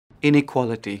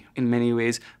Inequality, in many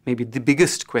ways, may be the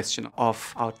biggest question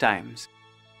of our times.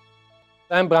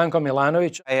 I'm Branko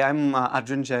Milanovic. Hi, I'm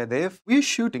Arjun Jayadev. We're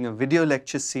shooting a video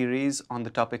lecture series on the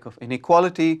topic of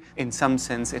inequality. In some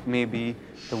sense, it may be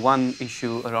the one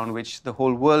issue around which the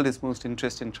whole world is most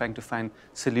interested in trying to find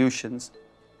solutions.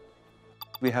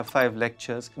 We have 5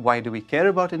 lectures. Why do we care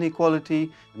about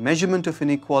inequality? Measurement of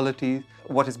inequality,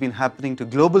 what has been happening to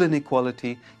global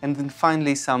inequality, and then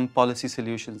finally some policy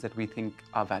solutions that we think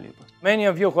are valuable. Many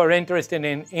of you who are interested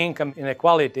in income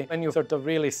inequality, when you sort of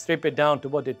really strip it down to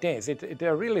what it is, it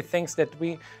are really things that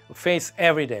we face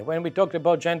every day. When we talk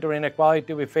about gender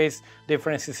inequality, we face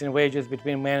differences in wages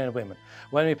between men and women.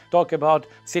 When we talk about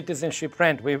citizenship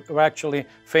rent, we actually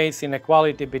face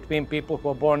inequality between people who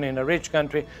are born in a rich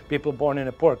country, people born in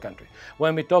a poor country.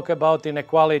 When we talk about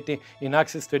inequality in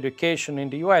access to education in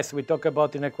the US, we talk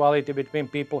about inequality between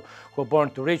people who are born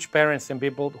to rich parents and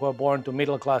people who are born to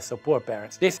middle class or poor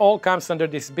parents. This all comes under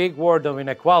this big word of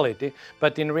inequality,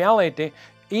 but in reality,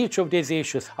 each of these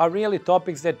issues are really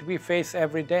topics that we face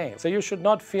every day. So you should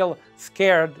not feel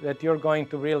scared that you're going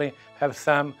to really have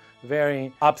some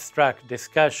very abstract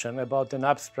discussion about an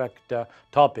abstract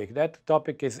topic. That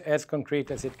topic is as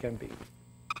concrete as it can be.